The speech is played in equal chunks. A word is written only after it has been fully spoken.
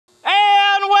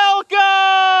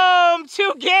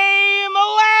Game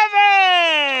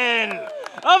 11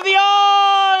 of the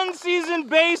on-season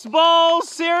baseball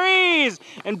series.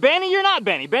 And Benny, you're not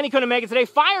Benny. Benny couldn't make it today.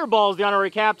 Fireball is the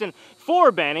honorary captain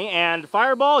for Benny. And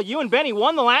Fireball, you and Benny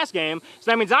won the last game,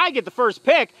 so that means I get the first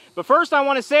pick. But first, I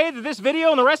want to say that this video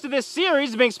and the rest of this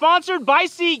series is being sponsored by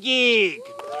SeatGeek.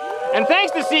 And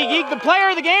thanks to SeatGeek, the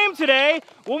player of the game today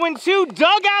will win 2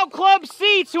 dugout club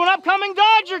seats to an upcoming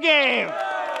Dodger game.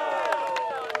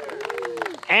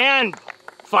 And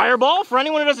Fireball, for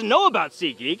anyone who doesn't know about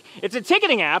SeatGeek, it's a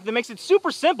ticketing app that makes it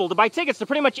super simple to buy tickets to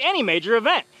pretty much any major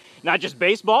event. Not just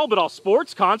baseball, but all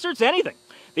sports, concerts, anything.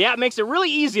 The app makes it really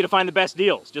easy to find the best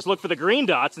deals. Just look for the green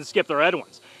dots and skip the red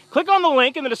ones. Click on the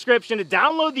link in the description to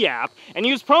download the app and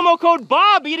use promo code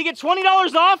BOBBY to get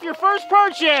 $20 off your first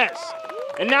purchase.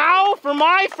 And now, for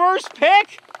my first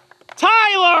pick,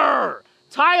 Tyler!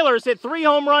 Tyler's hit 3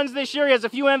 home runs this year. He has a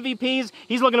few MVPs.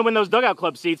 He's looking to win those dugout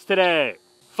club seats today.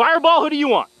 Fireball, who do you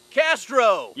want?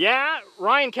 Castro! Yeah,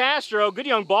 Ryan Castro, good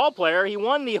young ball player. He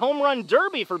won the home run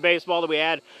derby for baseball that we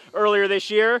had earlier this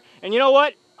year. And you know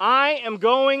what? I am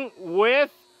going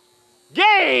with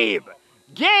Gabe!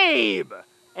 Gabe!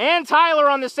 And Tyler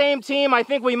on the same team. I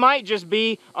think we might just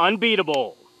be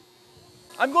unbeatable.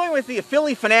 I'm going with the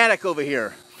Philly Fanatic over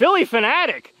here. Philly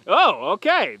Fanatic? Oh,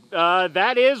 okay.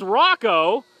 That is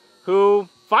Rocco, who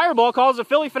Fireball calls a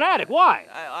Philly Fanatic.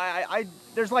 Why?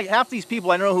 There's like half these people,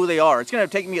 I don't know who they are. It's going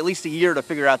to take me at least a year to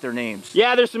figure out their names.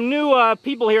 Yeah, there's some new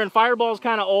people here, and Fireball's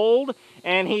kind of old,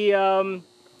 and he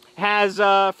has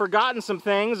forgotten some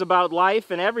things about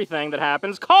life and everything that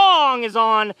happens. Kong is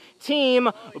on Team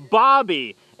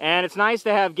Bobby. And it's nice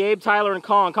to have Gabe, Tyler, and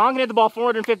Kong. Kong can hit the ball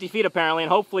 450 feet, apparently,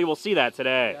 and hopefully we'll see that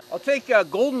today. I'll take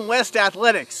Golden West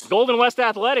Athletics. Golden West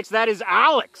Athletics, that is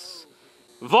Alex.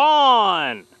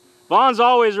 Vaughn. Vaughn's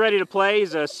always ready to play.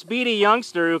 He's a speedy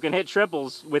youngster who can hit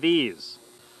triples with ease.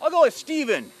 I'll go with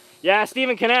Steven. Yeah,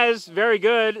 Steven Canez, very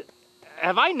good.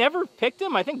 Have I never picked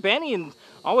him? I think Benny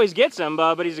always gets him,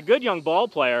 but he's a good young ball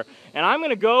player. And I'm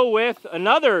going to go with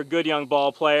another good young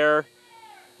ball player,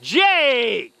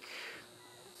 Jake.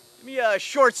 Give me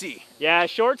Shortsy. Yeah,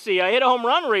 Shortsy. I hit a home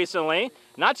run recently.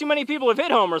 Not too many people have hit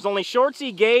homers. Only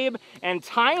Shortsy, Gabe, and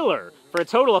Tyler for a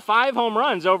total of 5 home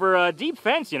runs over a deep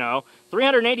fence, you know.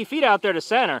 380 feet out there to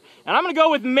center. And I'm going to go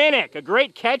with Minnick, a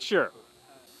great catcher.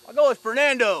 I'll go with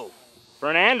Fernando.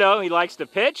 Fernando, he likes to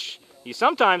pitch. He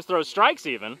sometimes throws strikes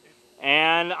even.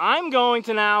 And I'm going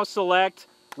to now select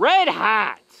Red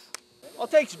Hat. I'll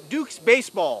take Duke's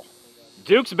Baseball.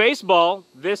 Duke's Baseball.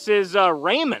 This is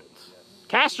Raymond,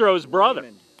 Castro's brother.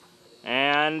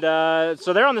 And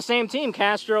so they're on the same team,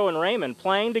 Castro and Raymond,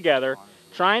 playing together,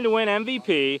 trying to win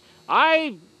MVP.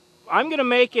 I'm going to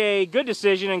make a good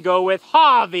decision and go with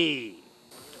Javi.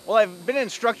 Well, I've been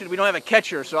instructed we don't have a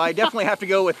catcher, so I definitely have to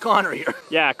go with Connor here.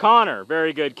 Yeah, Connor,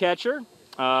 very good catcher.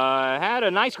 Had a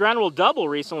nice ground rule double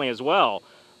recently as well.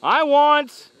 I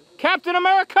want Captain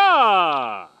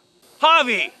America.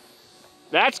 Javi.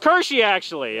 That's Kershey,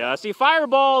 actually. See,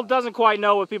 Fireball doesn't quite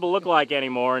know what people look like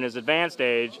anymore in his advanced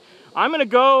age. I'm going to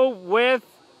go with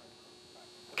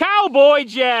Cowboy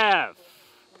Jeff.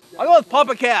 I'll go with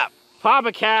Papa Cap.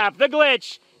 Papa Cap, the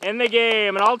glitch in the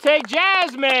game. And I'll take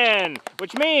Jasmine,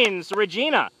 which means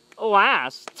Regina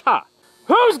last.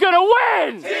 Who's going to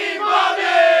win? Team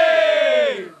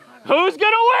Bobby! Who's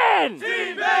going to win?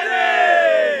 Team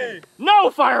Benny!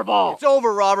 No, Fireball. It's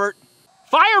over, Robert.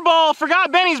 Fireball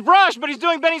forgot Benny's brush, but he's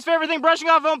doing Benny's favorite thing, brushing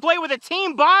off home plate with a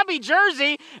Team Bobby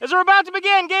jersey as we're about to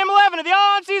begin Game 11 of the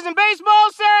on-season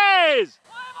baseball series.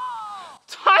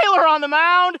 Tyler on the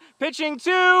mound, pitching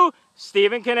to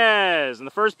Steven Canez. And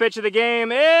the first pitch of the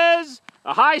game is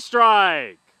a high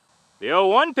strike. The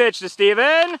 0-1 pitch to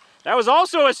Steven. That was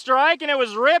also a strike, and it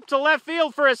was ripped to left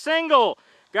field for a single.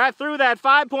 Got through that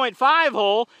 5.5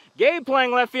 hole. Gabe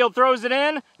playing left field throws it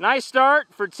in. Nice start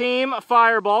for Team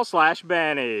Fireball /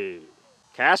 Benny.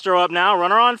 Castro up now,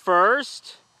 runner on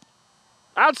first.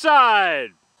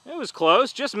 Outside. It was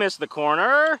close, just missed the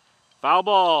corner. Foul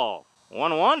ball.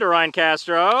 1-1 to Ryan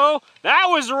Castro. That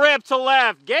was ripped to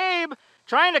left. Gabe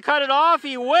trying to cut it off.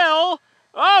 He will.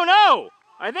 Oh no!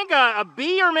 I think a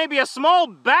bee or maybe a small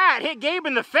bat hit Gabe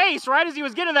in the face right as he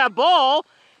was getting that ball.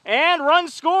 And run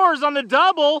scores on the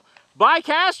double by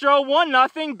Castro,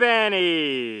 1-0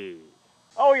 Benny.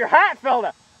 Oh, your hat fell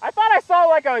down. I thought I saw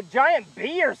like a giant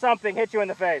bee or something hit you in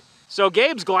the face. So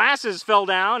Gabe's glasses fell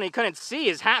down. He couldn't see.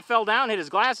 His hat fell down, hit his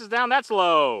glasses down. That's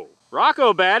low.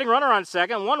 Rocco batting, runner on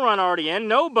second. 1 run already in,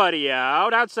 nobody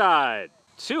out, outside.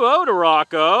 2-0 to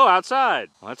Rocco, outside.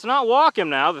 Let's not walk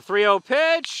him now. The 3-0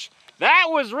 pitch. That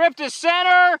was ripped to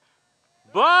center,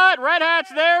 but Red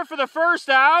Hat's there for the first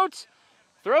out.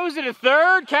 Throws it to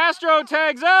third. Castro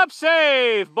tags up.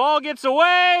 Safe. Ball gets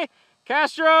away.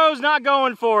 Castro's not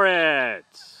going for it.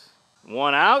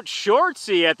 One out.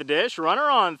 Shortsy at the dish. Runner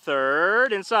on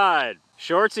third. Inside.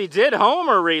 Shortsy did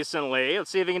homer recently.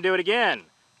 Let's see if he can do it again.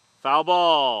 Foul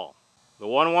ball. The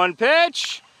 1-1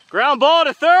 pitch. Ground ball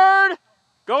to third.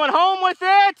 Going home with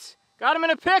it. Got him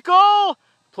in a pickle.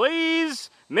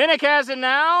 Please. Minnick has it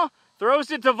now.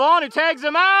 Throws it to Vaughn, who tags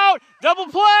him out. Double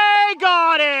play.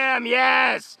 Got him.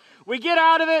 Yes. We get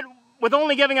out of it with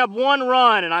only giving up 1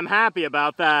 run, and I'm happy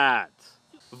about that.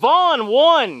 Vaughn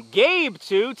 1, Gabe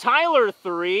 2, Tyler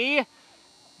 3,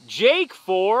 Jake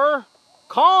 4,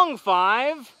 Kong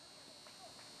 5,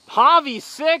 Javi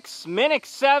 6, Minnick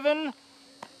 7,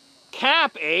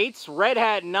 Cap 8, Red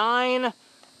Hat 9,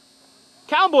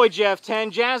 Cowboy Jeff 10,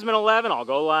 Jasmine 11. I'll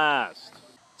go last.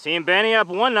 Team Benny up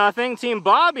 1-0. Team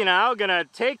Bobby now gonna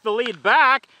take the lead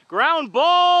back. Ground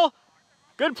ball.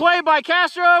 Good play by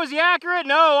Castro. Is he accurate?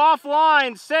 No,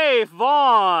 offline. Safe.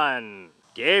 Vaughn.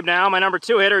 Gabe now, my number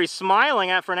 2 hitter. He's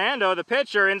smiling at Fernando, the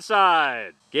pitcher,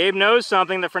 inside. Gabe knows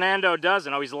something that Fernando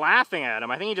doesn't. Oh, he's laughing at him.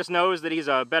 I think he just knows that he's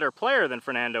a better player than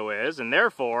Fernando is, and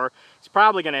therefore, he's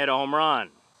probably gonna hit a home run.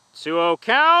 2-0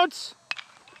 count.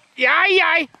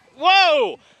 Yay!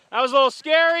 Whoa! That was a little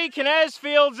scary. Kinez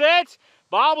fields it.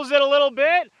 Bobbles it a little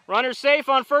bit. Runner safe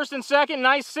on first and second.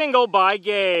 Nice single by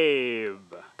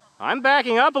Gabe. I'm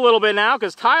backing up a little bit now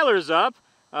because Tyler's up.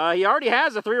 He already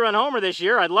has a 3-run homer this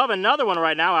year. I'd love another one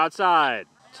right now outside.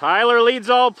 Tyler leads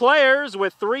all players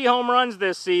with 3 home runs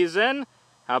this season.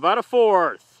 How about a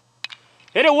 4th?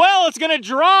 Hit it well. It's going to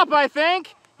drop, I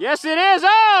think. Yes, it is.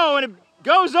 Oh, and it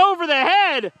goes over the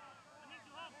head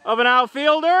of an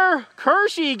outfielder.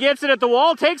 Kershey gets it at the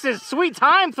wall. Takes his sweet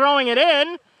time throwing it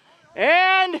in.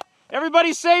 And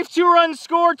everybody's safe. 2-run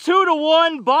score,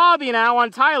 2-1. Bobby now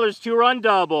on Tyler's 2-run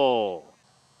double.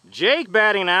 Jake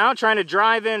batting now, trying to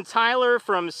drive in Tyler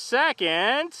from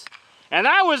second. And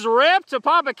that was ripped to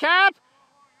Papa Cap.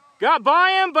 Got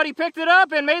by him, but he picked it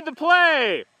up and made the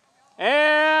play.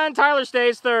 And Tyler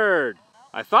stays third.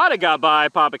 I thought it got by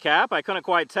Papa Cap. I couldn't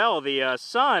quite tell. The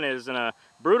sun is in a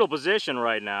brutal position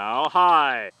right now.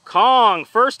 High. Kong,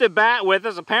 first at bat with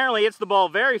us. Apparently hits the ball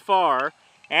very far.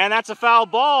 And that's a foul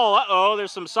ball. Uh-oh,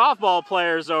 there's some softball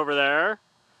players over there.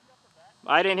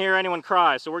 I didn't hear anyone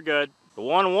cry, so we're good. The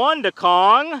 1-1 to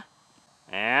Kong.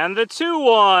 And the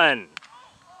 2-1.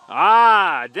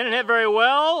 Didn't hit very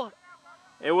well.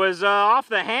 It was off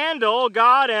the handle,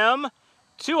 got him.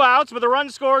 2 outs, but the run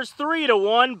scores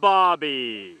 3-1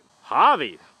 Bobby.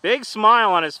 Javi, big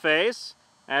smile on his face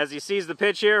as he sees the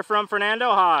pitch here from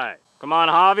Fernando. High. Come on,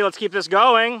 Javi, let's keep this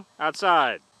going.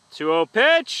 Outside. 2-0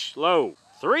 pitch, low.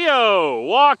 3-0,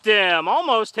 walked him,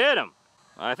 almost hit him.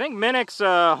 I think Minnick's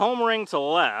homering to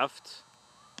left.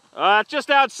 Just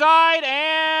outside,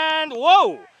 and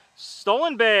whoa!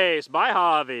 Stolen base by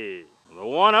Javi. The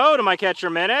 1-0 to my catcher,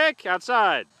 Minnick,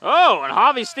 outside. Oh, and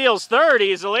Javi steals third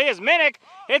easily as Minnick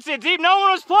hits it deep. No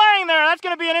one was playing there. That's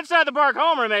going to be an inside-the-park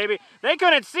homer, maybe. They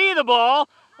couldn't see the ball.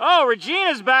 Oh,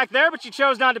 Regina's back there, but she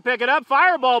chose not to pick it up.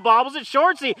 Fireball bobbles it.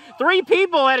 Shortsy. 3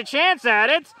 people had a chance at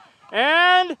it.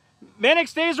 And Minnick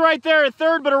stays right there at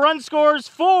third, but a run scores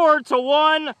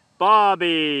 4-1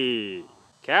 Bobby.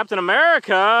 Captain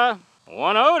America,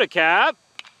 1-0 to Cap.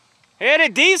 Hit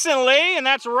it decently, and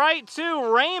that's right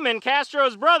to Raymond,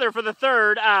 Castro's brother, for the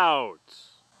 3rd out.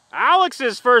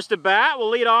 Alex's first at bat will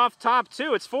lead off top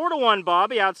 2. It's 4-1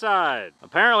 Bobby outside.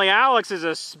 Apparently Alex is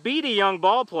a speedy young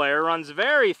ball player, runs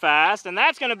very fast, and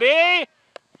that's going to be,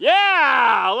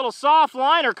 yeah, a little soft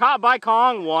liner caught by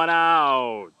Kong, 1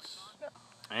 out.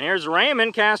 And here's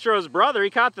Raymond, Castro's brother.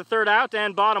 He caught the 3rd out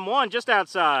and bottom 1 just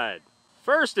outside.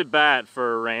 First at bat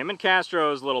for Raymond,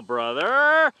 Castro's little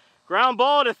brother. Ground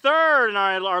ball to third, and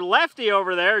our lefty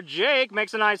over there, Jake,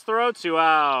 makes a nice throw, 2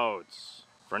 outs.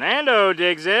 Fernando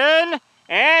digs in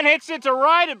and hits it to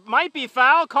right. It might be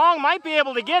foul. Kong might be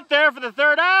able to get there for the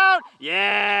 3rd out.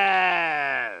 Yes!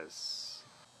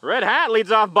 Red Hat leads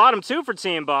off bottom 2 for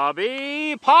Team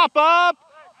Bobby. Pop up.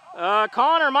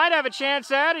 Connor might have a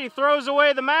chance at it. He throws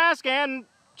away the mask and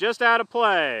just out of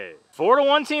play.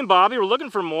 4-1 Team Bobby. We're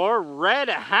looking for more. Red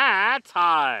Hat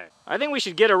high. I think we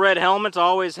should get a red helmet to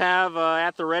always have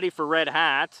at the ready for Red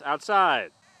Hat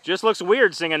outside. Just looks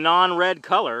weird seeing a non-red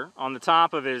color on the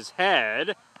top of his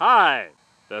head. High.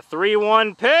 The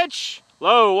 3-1 pitch.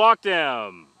 Low, walked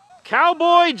him.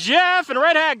 Cowboy Jeff, and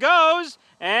Red Hat goes,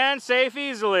 and safe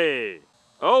easily.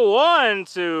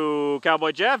 0-1 to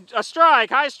Cowboy Jeff. A strike,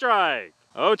 high strike.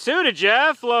 0-2 to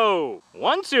Jeff, low.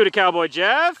 1-2 to Cowboy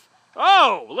Jeff.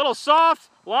 Oh, a little soft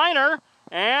liner,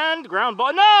 and ground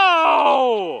ball.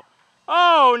 No!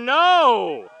 Oh,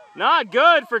 no! Not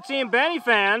good for Team Benny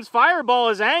fans. Fireball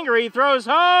is angry, throws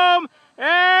home,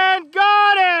 and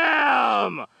got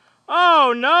him!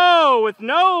 Oh no, with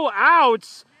no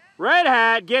outs, Red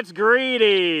Hat gets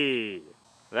greedy.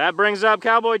 That brings up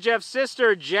Cowboy Jeff's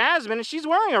sister, Jasmine, and she's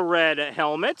wearing a red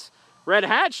helmet. Red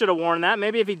Hat should have worn that.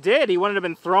 Maybe if he did, he wouldn't have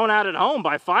been thrown out at home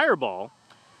by Fireball.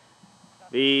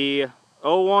 The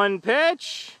 0-1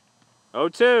 pitch,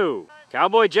 0-2.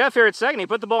 Cowboy Jeff here at second. He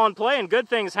put the ball in play and good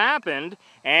things happened.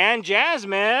 And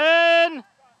Jasmine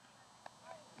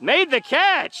made the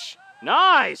catch.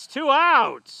 Nice, 2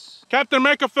 outs. Captain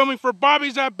America filming for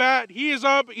Bobby's at bat. He's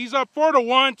up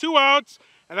 4-1, 2 outs,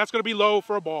 and that's gonna be low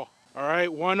for a ball. All right,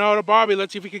 1-0 to Bobby.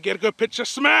 Let's see if we can get a good pitch to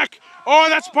smack. Oh,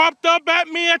 that's popped up at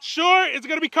me at short. Is it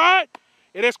gonna be caught?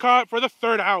 It is caught for the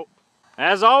 3rd out.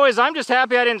 As always, I'm just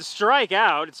happy I didn't strike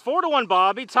out. It's 4-1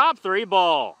 Bobby, top 3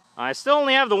 ball. I still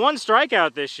only have the 1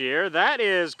 strikeout this year. That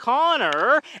is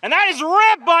Connor, and that is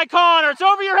ripped by Connor. It's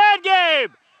over your head,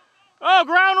 Gabe. Oh,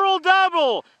 ground rule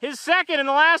double. His 2nd in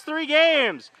the last 3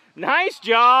 games. Nice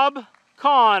job,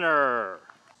 Connor.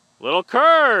 Little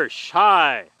Kirsch,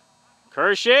 high.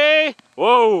 Kershey,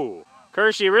 whoa.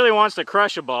 Kershey really wants to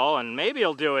crush a ball, and maybe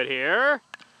he'll do it here.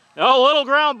 Oh, little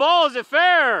ground ball, is it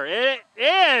fair? It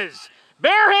is.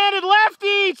 Barehanded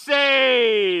lefty,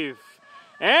 safe.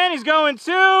 And he's going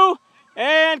 2,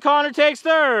 and Connor takes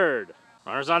 3rd.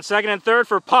 Runners on 2nd and 3rd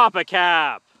for Papa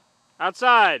Cap.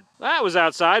 Outside. That was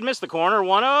outside. Missed the corner.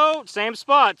 1-0. Same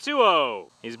spot. 2-0.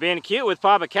 He's being cute with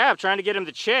Papa Cap, trying to get him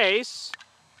to chase.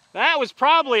 That was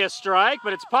probably a strike,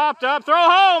 but it's popped up. Throw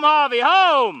home, Javi.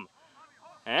 Home.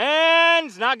 And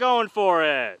he's not going for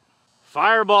it.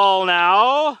 Fireball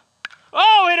now.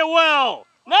 Oh, hit it well.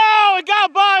 No, it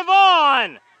got by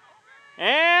Vaughn.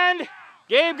 And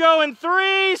Gabe going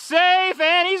 3. Safe.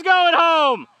 And he's going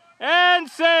home. And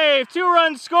safe.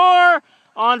 2-run score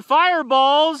on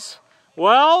Fireballs.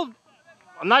 Well,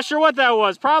 I'm not sure what that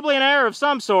was. Probably an error of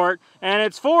some sort. And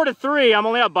it's 4-3. I'm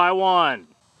only up by 1.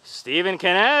 Steven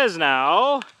Canez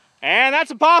now. And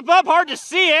that's a pop-up. Hard to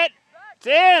see it. It's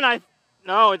in.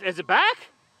 No, is it back?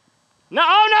 No.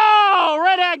 Oh, no!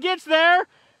 Red Hat gets there,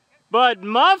 but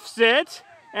muffs it.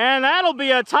 And that'll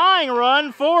be a tying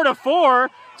run, 4-4.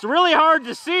 It's really hard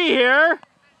to see here.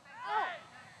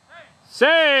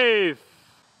 Safe.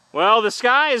 Well, the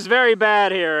sky is very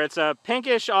bad here. It's a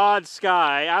pinkish odd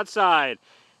sky outside,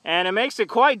 and it makes it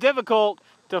quite difficult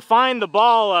to find the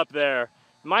ball up there.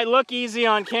 It might look easy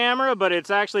on camera, but it's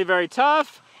actually very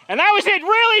tough. And that was hit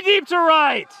really deep to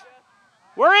right.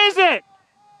 Where is it?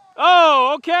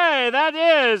 Oh, okay, that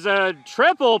is a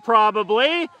triple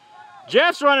probably.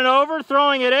 Jeff's running over,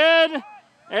 throwing it in,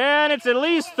 and it's at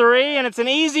least 3, and it's an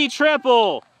easy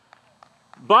triple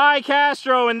by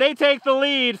Castro, and they take the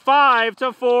lead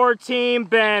 5-4 Team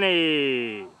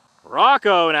Benny.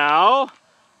 Rocco now.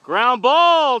 Ground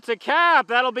ball to Cap.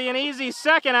 That'll be an easy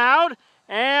 2nd out,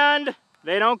 and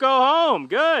they don't go home.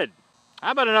 Good.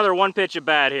 How about another 1 pitch at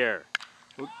bat here?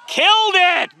 Killed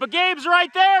it! But Gabe's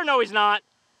right there. No, he's not.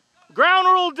 Ground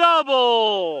rule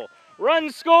double.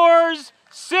 Run scores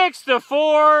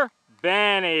 6-4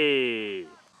 Benny.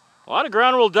 A lot of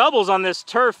ground rule doubles on this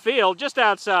turf field just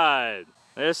outside.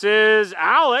 This is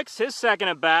Alex, his 2nd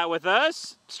at bat with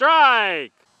us.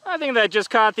 Strike. I think that just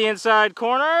caught the inside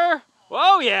corner.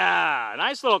 Whoa, yeah.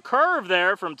 Nice little curve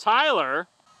there from Tyler.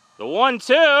 The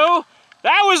 1-2.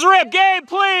 That was ripped. Gabe,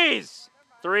 please.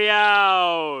 3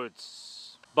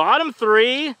 outs. Bottom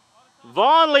 3.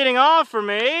 Vaughn leading off for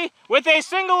me with a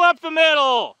single up the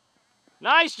middle.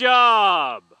 Nice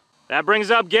job. That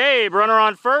brings up Gabe, runner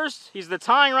on 1st. He's the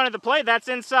tying run at the plate. That's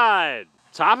inside.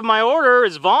 Top of my order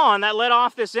is Vaughn. That led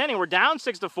off this inning. We're down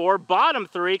 6-4. Bottom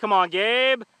 3. Come on,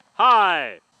 Gabe.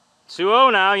 High.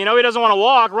 2-0 now. You know he doesn't want to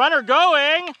walk. Runner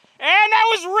going. And that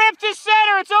was ripped to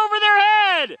center. It's over their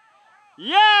head.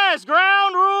 Yes,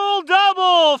 ground rule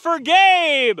double for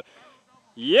Gabe.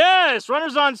 Yes,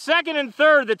 runners on 2nd and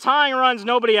 3rd. The tying runs,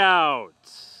 nobody out.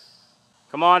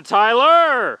 Come on,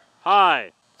 Tyler.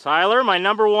 High. Tyler, my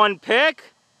number 1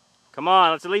 pick. Come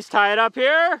on, let's at least tie it up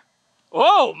here.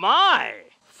 Oh, my.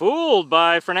 Fooled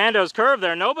by Fernando's curve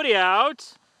there. Nobody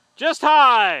out. Just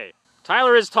high.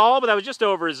 Tyler is tall, but that was just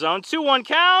over his zone. 2-1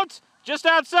 count. Just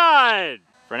outside.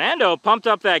 Fernando pumped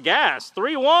up that gas.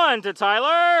 3-1 to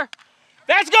Tyler.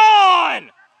 That's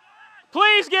gone!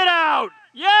 Please get out.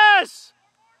 Yes!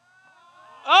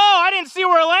 Oh, I didn't see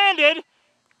where it landed.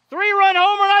 3-run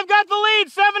homer, and I've got the lead.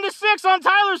 7-6 on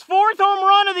Tyler's 4th home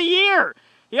run of the year.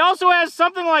 He also has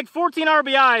something like 14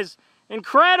 RBIs.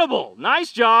 Incredible.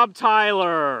 Nice job,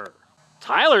 Tyler.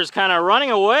 Tyler's kind of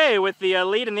running away with the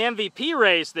lead in the MVP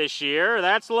race this year.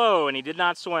 That's low, and he did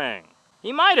not swing.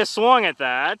 He might have swung at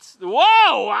that.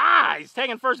 Whoa! He's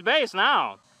taking first base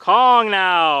now. Kong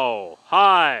now.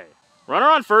 High. Runner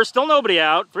on first, still nobody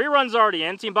out. 3 runs already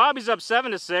in. Team Bobby's up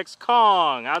 7-6.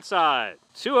 Kong outside.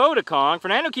 2-0 to Kong.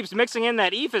 Fernando keeps mixing in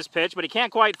that eephus pitch, but he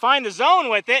can't quite find the zone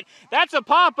with it. That's a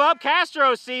pop-up.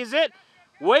 Castro sees it.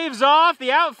 Waves off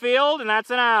the outfield, and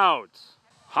that's an out.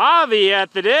 Javi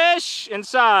at the dish.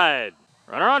 Inside.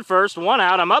 Runner on first. 1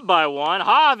 out. I'm up by 1.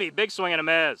 Javi, big swing and a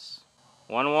miss.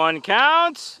 1-1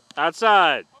 count.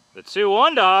 Outside. The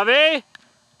 2-1 to Javi.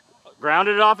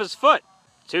 Grounded it off his foot.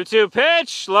 2-2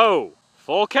 pitch. Low.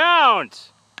 Full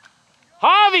count.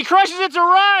 Javi crushes it to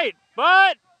right,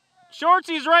 but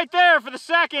Shorty's right there for the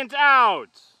second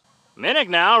out. Minnick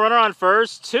now. Runner on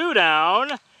first. 2 down.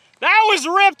 That was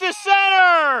ripped to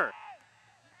center.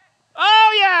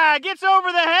 Oh yeah, gets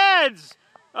over the heads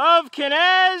of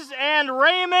Kinez and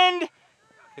Raymond.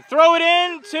 They throw it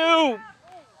in to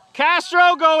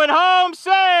Castro, going home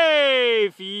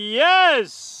safe.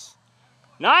 Yes.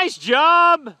 Nice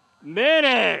job,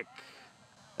 Minnick.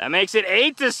 That makes it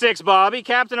 8-6, Bobby.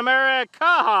 Captain America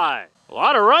high. A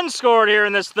lot of runs scored here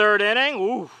in this third inning.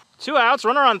 Ooh. 2 outs,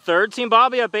 runner on third. Team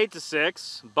Bobby up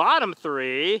 8-6. Bottom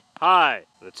 3, high.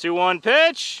 The 2-1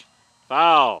 pitch,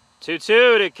 foul.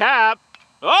 2-2 to Cap.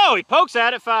 Oh, he pokes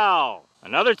at it, foul.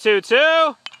 Another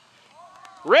 2-2.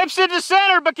 Rips it to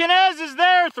center, but Kinez is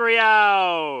there. 3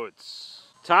 outs.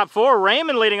 Top 4,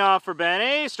 Raymond leading off for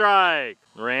Benny. Strike.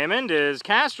 Raymond is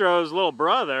Castro's little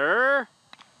brother.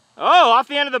 Oh, off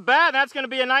the end of the bat. That's going to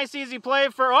be a nice, easy play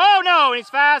for... Oh, no, and he's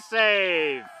fast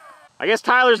save. I guess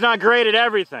Tyler's not great at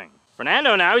everything.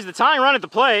 Fernando now, he's the tying run at the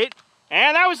plate.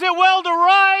 And that was hit well to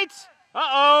right.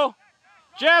 Uh-oh.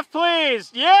 Jeff,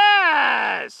 please.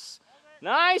 Yes!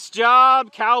 Nice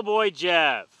job, Cowboy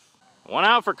Jeff. 1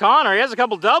 out for Connor. He has a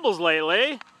couple doubles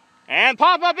lately. And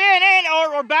pop up in,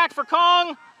 or back for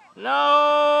Kong.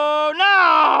 No!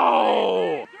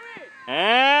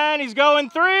 And he's going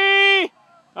 3.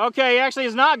 Okay, he actually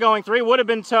is not going 3. Would have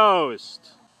been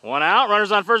toast. 1 out.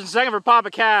 Runners on first and second for Papa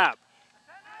Cap.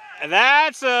 And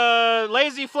that's a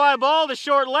lazy fly ball to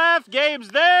short left. Gabe's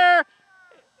there.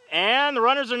 And the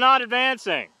runners are not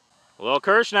advancing. Lil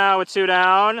Kirsch now with 2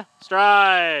 down.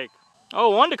 Strike. Oh,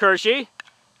 1 to Kershey.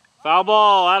 Foul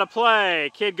ball out of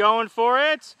play. Kid going for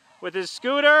it with his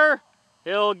scooter.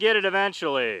 He'll get it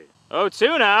eventually.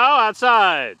 0-2 now,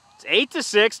 outside. It's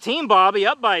 8-6, Team Bobby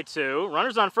up by 2.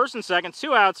 Runners on first and second,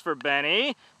 2 outs for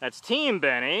Benny. That's Team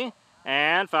Benny.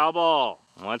 And foul ball.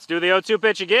 Let's do the 0-2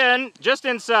 pitch again, just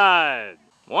inside.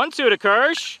 1-2 to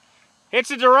Kirsch. Hits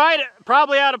it to right,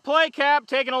 probably out of play. Cap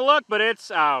taking a look, but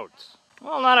it's out.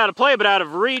 Well, not out of play, but out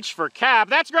of reach for Cap.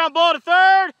 That's ground ball to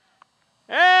third.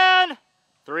 And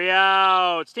 3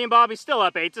 outs. Team Bobby still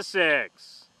up 8-6.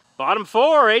 Bottom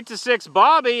 4, 8-6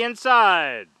 Bobby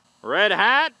inside. Red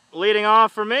Hat leading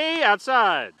off for me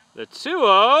outside. The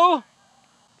 2-0.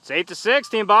 It's 8-6.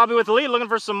 Team Bobby with the lead, looking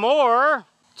for some more.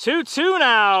 2-2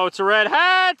 now to Red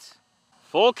Hat.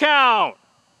 Full count.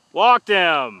 Walked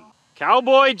him.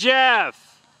 Cowboy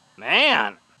Jeff.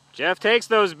 Man, Jeff takes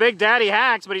those big daddy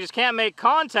hacks, but he just can't make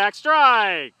contact.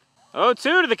 Strike.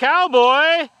 0-2 to the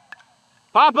Cowboy.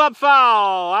 Pop-up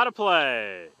foul. Out of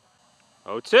play.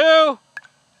 0-2.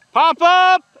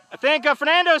 Pop-up. I think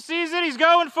Fernando sees it. He's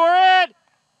going for it.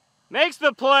 Makes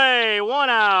the play. 1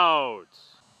 out.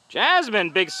 Jasmine,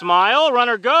 big smile.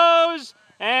 Runner goes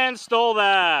and stole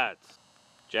that.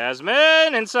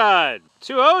 Jasmine inside.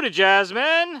 2-0 to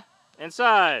Jasmine.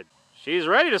 Inside. She's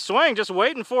ready to swing, just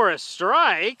waiting for a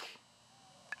strike.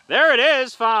 There it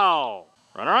is. Foul.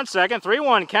 Runner on second.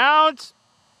 3-1 count.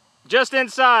 Just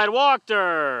inside. Walked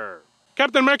her.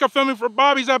 Captain America filming for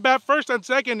Bobby's at bat first and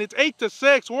second. It's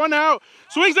 8-6. 1 out.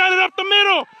 Swings at it up the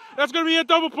middle. That's going to be a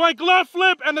double play. Glove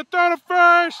flip and the throw to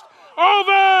first.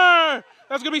 Over.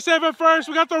 That's going to be safe at first.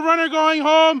 We got the runner going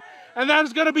home. And that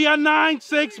is going to be a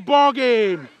 9-6 ball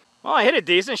game. Well, I hit it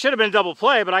decent. Should have been a double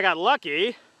play, but I got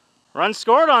lucky. Run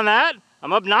scored on that.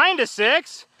 I'm up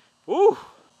 9-6. Ooh.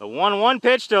 The 1-1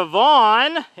 pitch to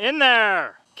Vaughn. In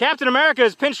there. Captain America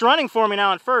is pinch running for me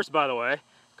now at first, by the way.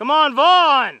 Come on,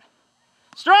 Vaughn.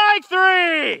 Strike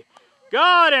 3!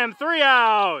 Got him, 3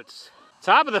 outs.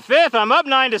 Top of the 5th, I'm up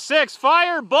 9-6.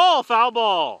 Fireball, foul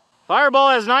ball. Fireball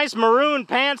has nice maroon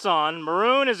pants on.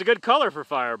 Maroon is a good color for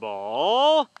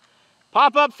Fireball.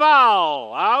 Pop-up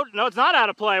foul. Out. No, it's not out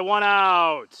of play. 1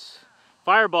 out.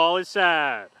 Fireball is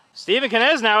sad. Steven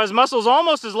Kinez now has muscles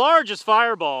almost as large as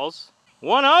Fireball's.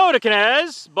 1-0 to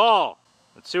Kinez. Ball.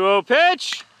 The 2-0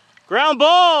 pitch. Ground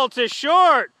ball to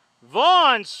short.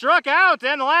 Vaughn struck out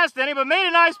in the last inning, but made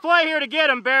a nice play here to get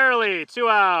him barely. 2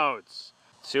 outs.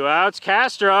 2 outs.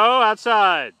 Castro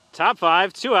outside. Top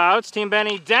 5, 2 outs. Team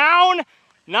Benny down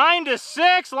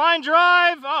 9-6. Line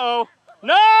drive. Uh-oh.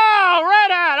 No!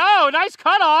 Red Hat. Oh, nice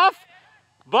cutoff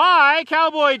by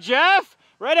Cowboy Jeff.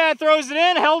 Red Hat throws it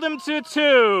in, held him to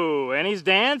 2, and he's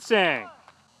dancing.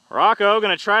 Rocco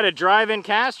going to try to drive in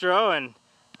Castro and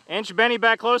inch Benny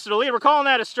back closer to lead. We're calling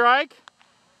that a strike.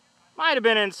 Might have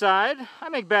been inside. I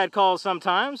make bad calls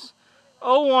sometimes.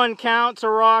 0-1 count to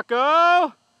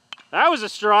Rocco. That was a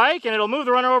strike, and it'll move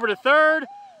the runner over to third.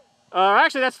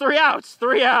 Actually, that's 3 outs.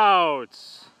 3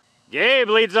 outs. Gabe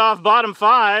leads off bottom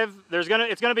 5. It's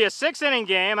gonna be a 6-inning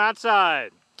game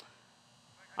outside.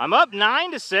 I'm up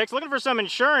 9-6, looking for some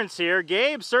insurance here.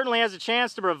 Gabe certainly has a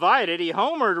chance to provide it. He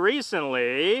homered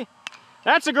recently.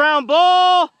 That's a ground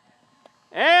ball.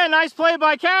 And nice play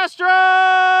by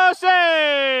Castro.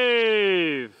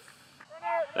 Save.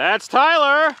 That's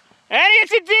Tyler. And he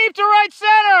hits it deep to right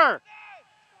center.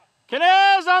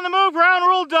 Canez on the move, ground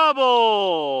rule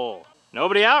double.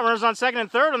 Nobody out, runners on second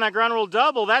and third on that ground rule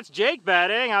double. That's Jake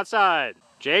batting outside.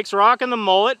 Jake's rocking the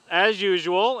mullet, as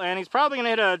usual, and he's probably going to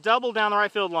hit a double down the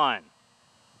right field line.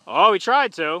 Oh, he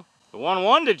tried to. The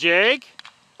 1-1 to Jake.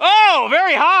 Oh,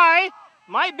 very high.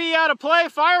 Might be out of play.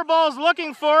 Fireball's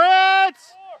looking for it.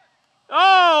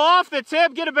 Oh, off the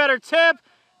tip. Get a better tip.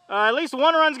 At least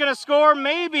 1 run's going to score,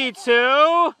 maybe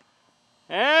 2.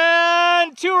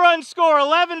 And 2-run score,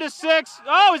 11-6.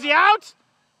 Oh, is he out?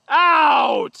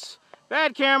 Out.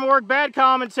 Bad camera work, bad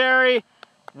commentary.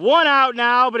 1 out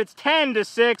now, but it's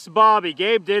 10-6 Bobby.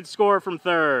 Gabe did score from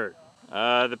third.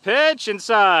 The pitch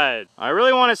inside. I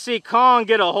really want to see Kong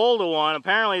get a hold of one.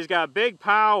 Apparently he's got big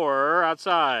power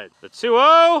outside. The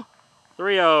 2-0,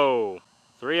 3-0.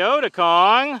 3-0 to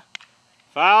Kong.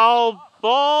 Foul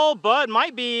ball, but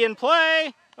might be in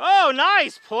play. Oh,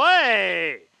 nice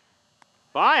play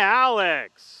by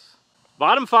Alex.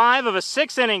 Bottom 5 of a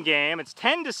 6-inning game. It's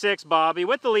 10-6 Bobby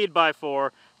with the lead by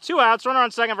 4. 2 outs, runner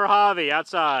on second for Javi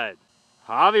outside.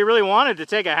 Javi really wanted to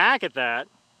take a hack at that.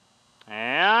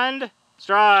 And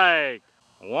strike.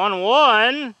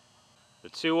 1-1. The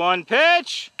 2-1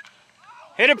 pitch.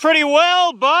 Hit it pretty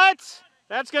well, but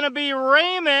that's going to be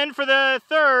Raymond for the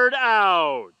 3rd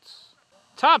out.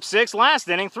 Top 6, last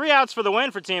inning. 3 outs for the win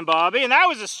for Team Bobby. And that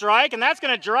was a strike, and that's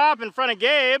going to drop in front of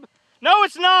Gabe. No,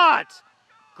 it's not.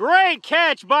 Great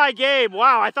catch by Gabe.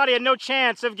 Wow, I thought he had no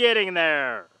chance of getting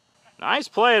there. Nice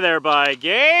play there by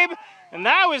Gabe. And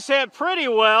that was hit pretty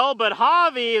well, but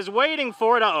Javi is waiting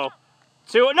for it. Uh-oh.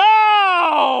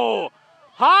 No!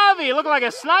 Javi looked like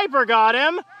a sniper got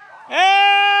him.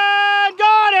 And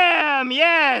got him!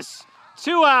 Yes!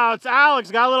 2 outs. Alex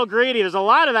got a little greedy. There's a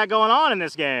lot of that going on in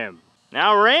this game.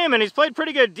 Now Raymond, he's played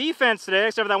pretty good defense today,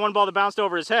 except for that 1 ball that bounced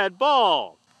over his head.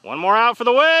 Ball. 1 more out for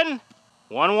the win.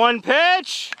 1-1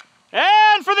 pitch.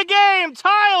 And for the game,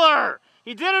 Tyler!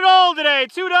 He did it all today.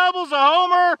 2 doubles, a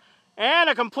homer, and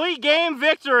a complete game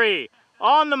victory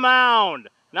on the mound.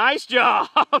 Nice job.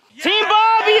 Yeah! Team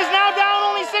Bobby is now down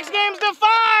only 6 games to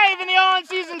 5 in the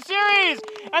on-season series.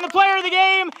 And the player of the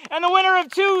game and the winner of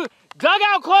 2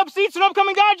 dugout club seats in an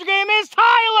upcoming Dodger game is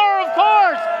Tyler, of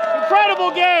course.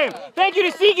 Incredible game. Thank you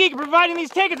to SeatGeek for providing these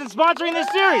tickets and sponsoring this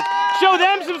series. Show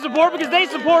them some support because they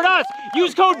support us.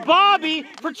 Use code BOBBY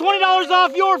for $20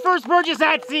 off your first purchase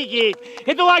at SeatGeek.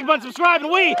 Hit the like button, subscribe,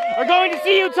 and we are going to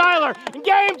see you, Tyler, in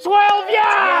Game 12.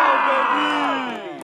 Yeah!